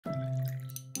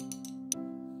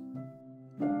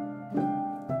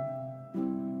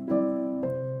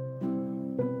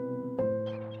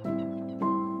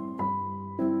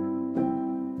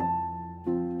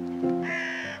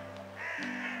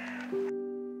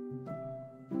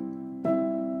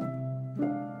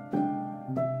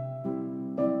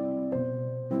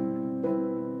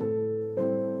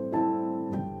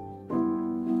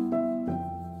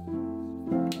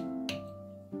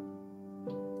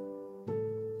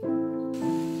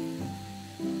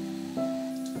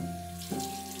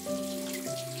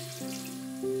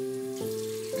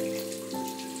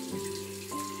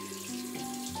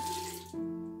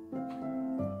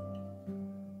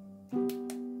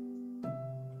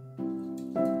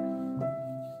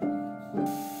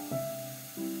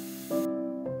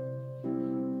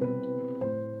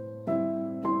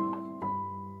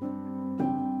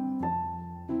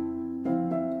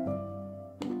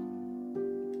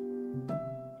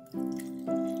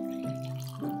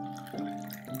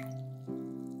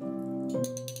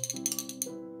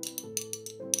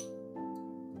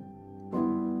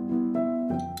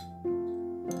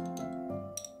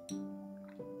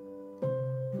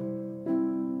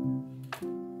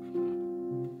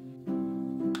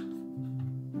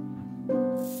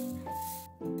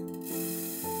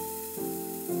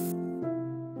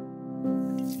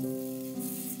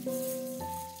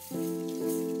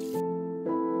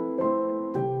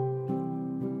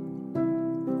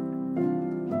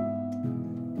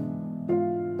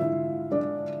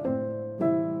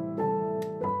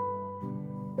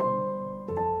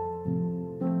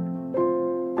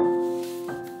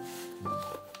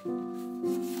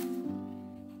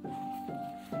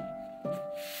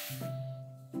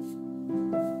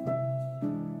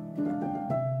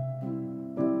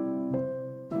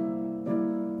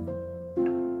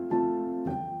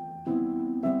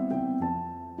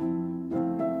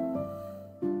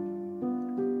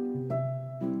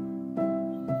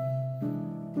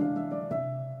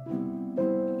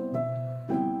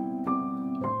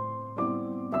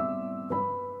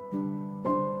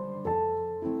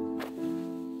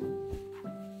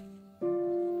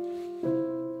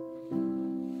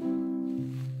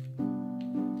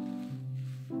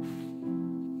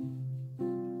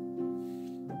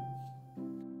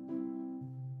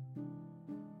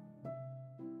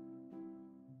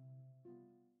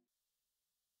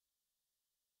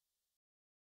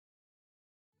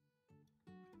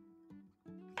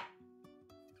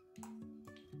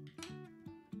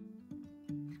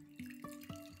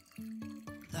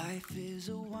Life is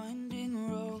a winding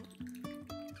road,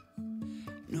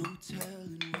 no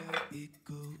telling where it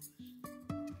goes.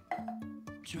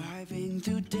 Driving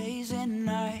through days and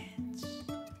nights,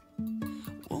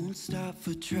 won't stop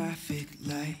for traffic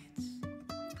lights.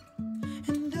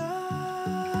 And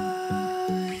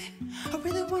I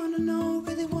really wanna know,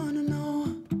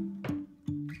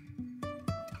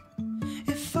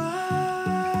 if I'll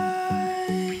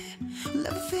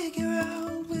ever figure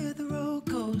out where the road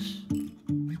goes.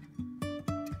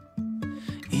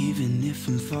 Even if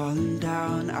I'm falling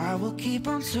down, I will keep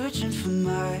on searching for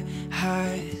my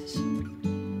highs.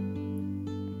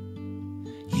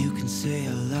 You can say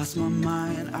I lost my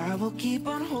mind, I will keep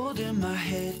on holding my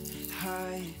head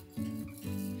high.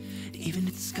 Even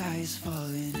if the sky is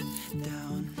falling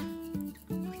down.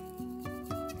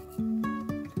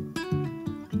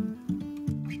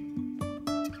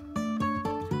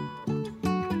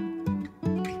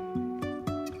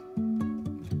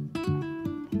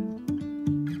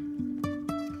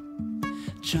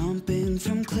 Jumping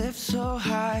from cliffs so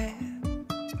high,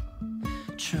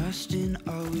 trusting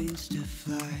our wings to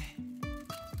fly.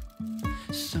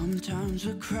 Sometimes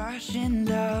we're crashing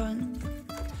down,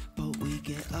 but we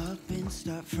get up and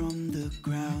start from the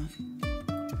ground.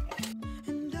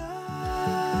 And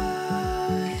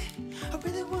I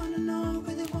really wanna know,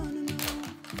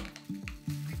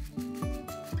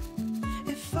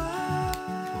 if I'll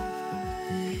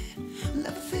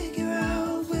ever figure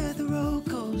out where the road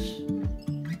goes.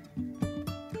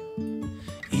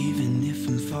 Even if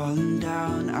I'm falling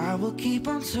down, I will keep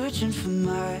on searching for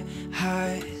my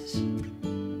highs.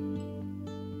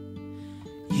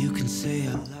 You can say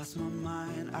I lost my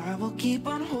mind, I will keep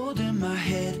on holding my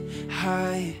head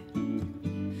high.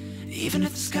 Even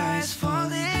if the sky is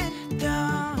falling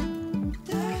down,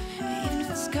 even if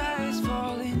the sky is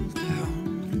falling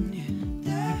down,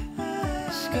 yeah.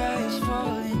 The sky is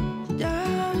falling down.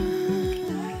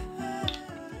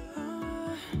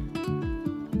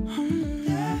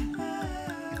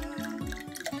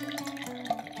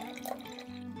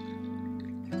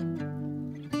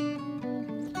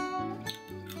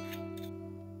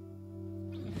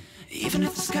 Even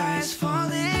if the sky is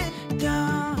falling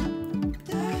down,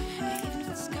 even if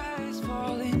the sky is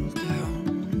falling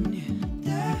down,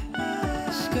 yeah.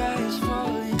 The sky is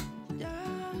falling down.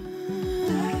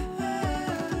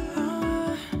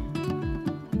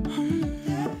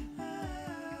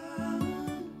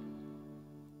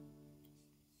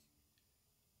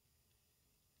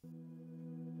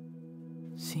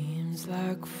 Seems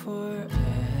like forever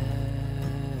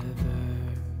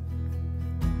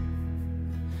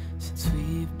since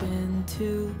we've been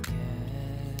together.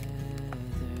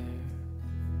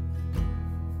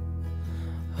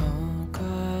 Oh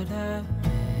God, I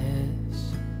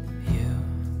miss you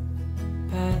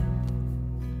bad.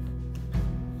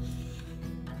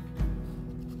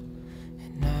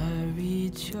 And I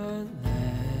read your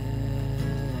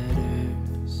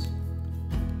letters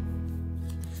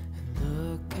and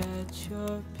look at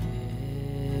your pictures.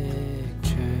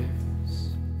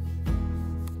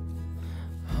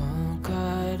 Oh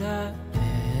God, I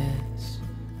miss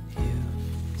you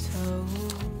so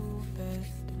bad.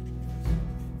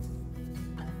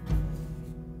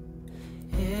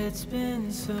 It's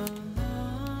been so long,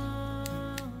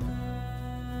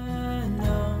 I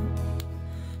know,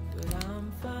 but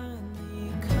I'm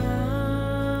finally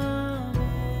coming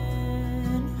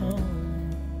home.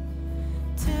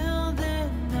 Till then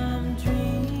I'm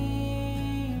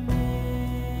dreaming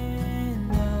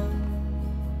of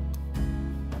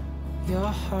your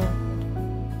heart,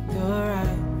 your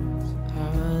eyes,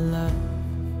 our love.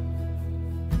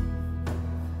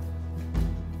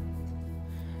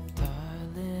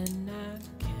 Darling, I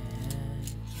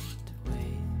can't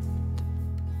wait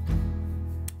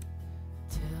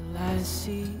till I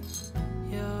see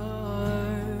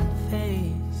your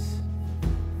face.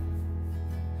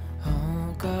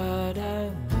 Oh God, I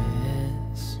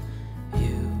miss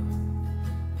you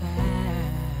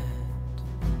bad.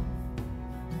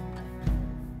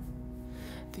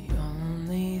 The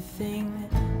only thing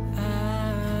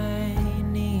I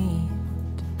need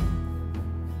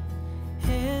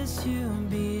is you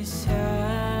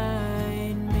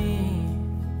beside me.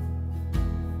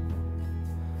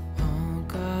 Oh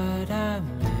God, I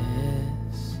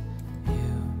miss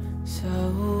you so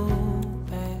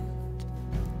bad.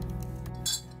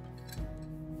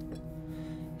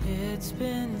 It's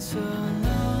been so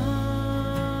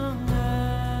long,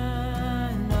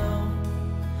 I know,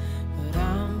 but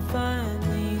I'm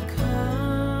finally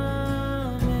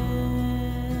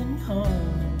coming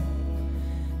home.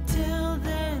 Till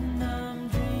then I'm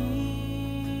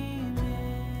dreaming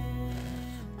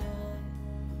of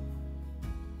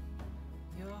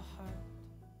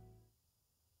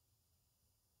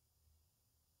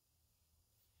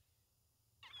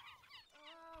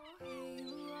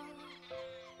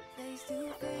face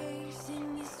to face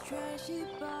in this trashy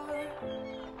bar.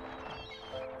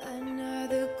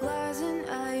 Another glass and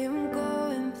I am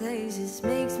going places.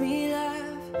 Makes me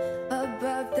laugh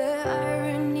about the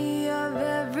irony of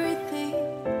everything.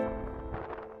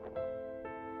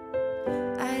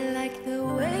 I like the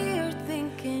way you're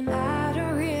thinking. I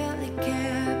don't really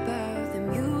care about the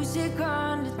music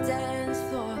on the dance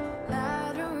floor.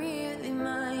 I don't really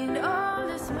mind. All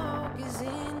the smoke is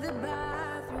in the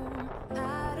bathroom.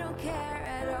 I don't care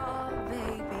at all,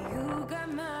 baby. You got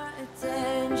my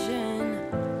attention.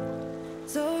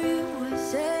 So you were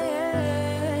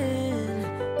saying,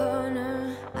 oh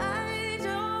no, I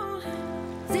don't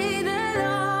see the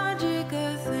logic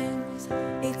of things.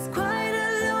 It's quite a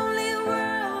lonely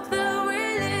world that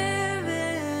we're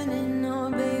living in. Oh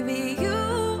baby, you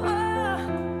are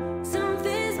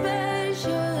something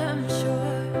special, I'm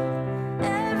sure.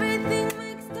 Everything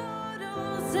makes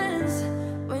total sense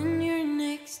when you're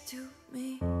next to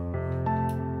me.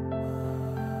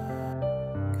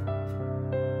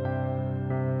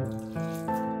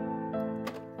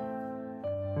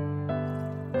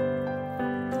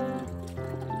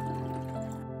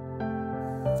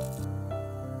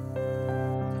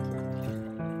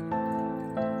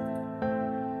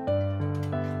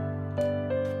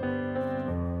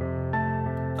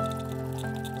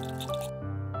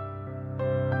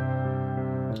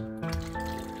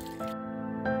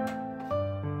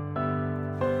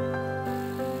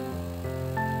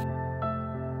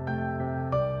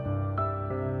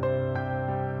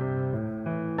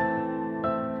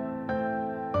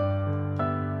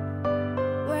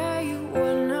 Where you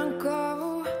wanna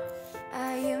go?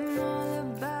 I am all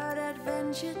about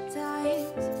adventure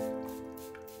times.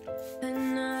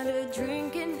 Another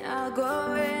drink and I'll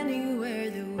go anywhere.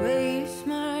 The way you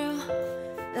smile,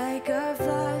 like a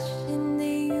flash in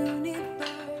the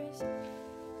universe.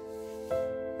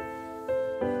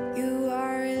 You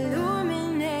are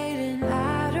illuminating.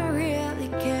 I don't really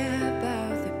care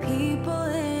about the people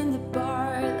in the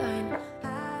bar line.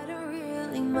 I don't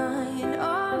really mind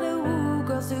all the woo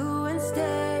girls doing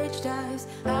stage dives.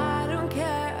 I don't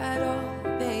care at all,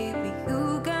 baby.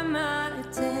 You got my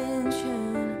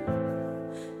attention.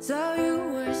 So you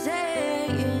were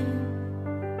saying,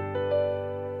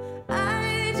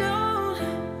 I don't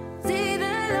see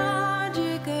the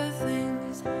logic of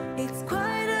things. It's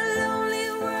quite a lonely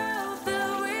world that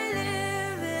we're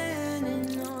living in.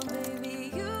 Oh baby,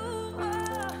 you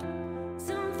are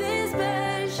something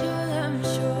special, I'm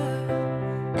sure.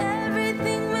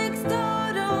 Everything makes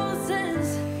total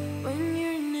sense when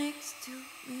you're next to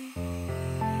me.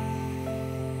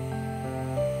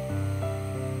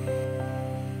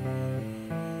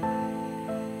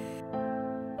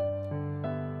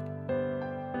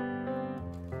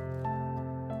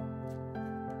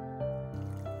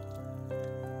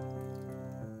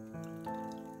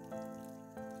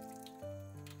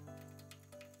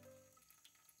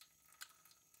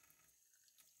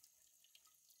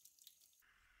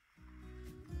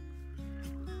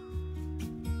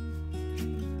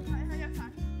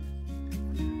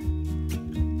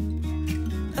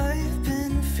 I've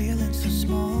been feeling so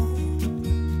small.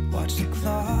 Watch the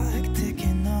clock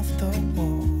ticking off the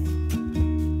wall.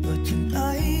 But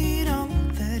tonight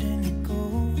I'm letting it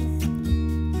go.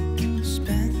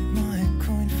 Spend my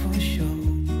coin for sure.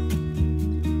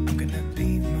 I'm gonna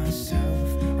be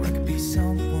myself, or I could be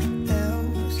someone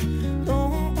else.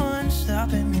 No one's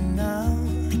stopping me now.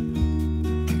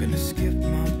 I'm gonna skip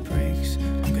my breaks.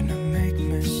 I'm gonna make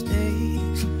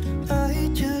mistakes. I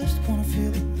just wanna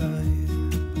feel alive.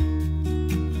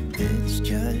 It's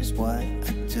just what I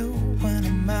do when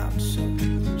I'm out. So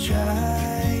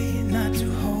try not to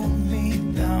hold me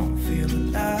down. Feel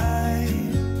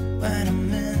alive when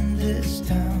I'm in this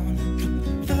town.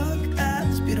 Look at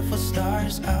these beautiful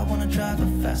stars. I wanna drive a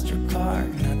faster car.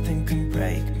 Nothing can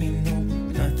break me, no,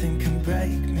 nothing can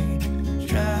break me.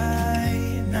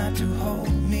 Try not to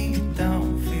hold me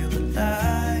down. Feel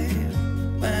alive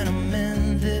when I'm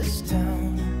in this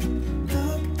town.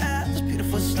 Look at these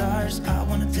beautiful stars. I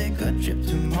wanna take a trip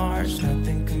to Mars.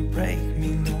 Nothing can break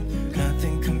me, no,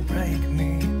 nothing can break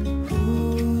me.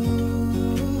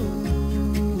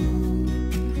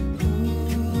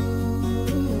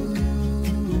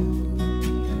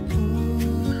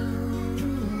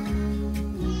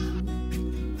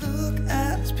 Look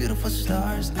at these beautiful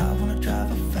stars. I wanna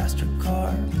drive a faster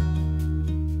car.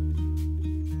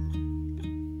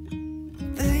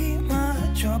 Lay my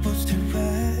troubles to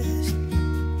rest.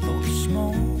 Blow the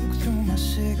smoke through my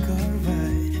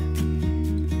cigarette.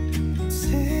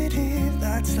 City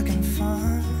lights looking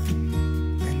fun,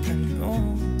 and I know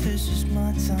this is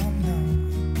my time now.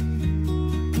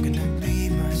 I'm gonna be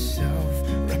myself.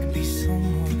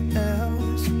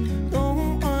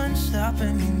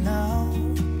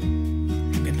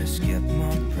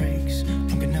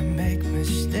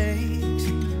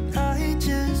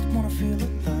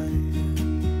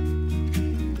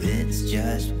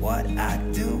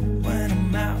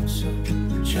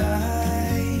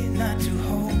 Try not to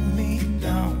hold me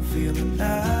down. Feel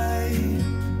alive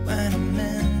when I'm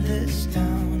in this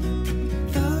town.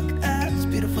 Look at these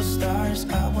beautiful stars.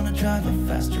 I wanna drive a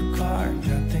faster car.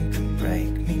 Nothing can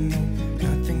break me, no,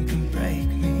 nothing can break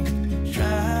me.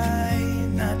 Try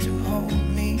not to hold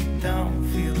me down.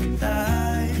 Feel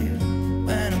alive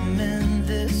when I'm in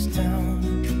this town.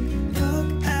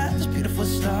 Look at these beautiful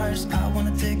stars. I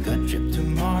wanna take a trip to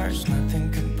Mars. Nothing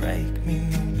can break me,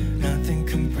 no, nothing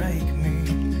can break me.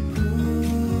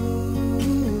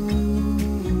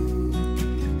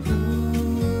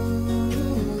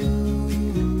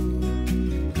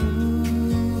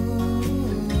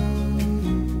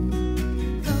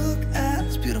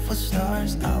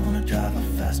 Stars, I wanna drive a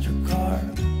faster car.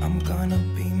 I'm gonna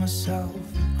be myself,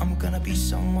 I'm gonna be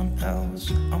someone else.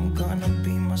 I'm gonna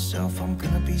be myself, I'm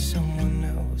gonna be someone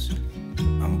else.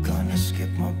 I'm gonna skip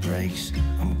my breaks,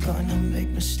 I'm gonna make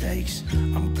mistakes.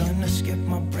 I'm gonna skip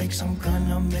my breaks, I'm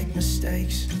gonna make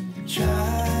mistakes.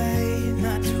 Try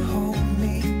not to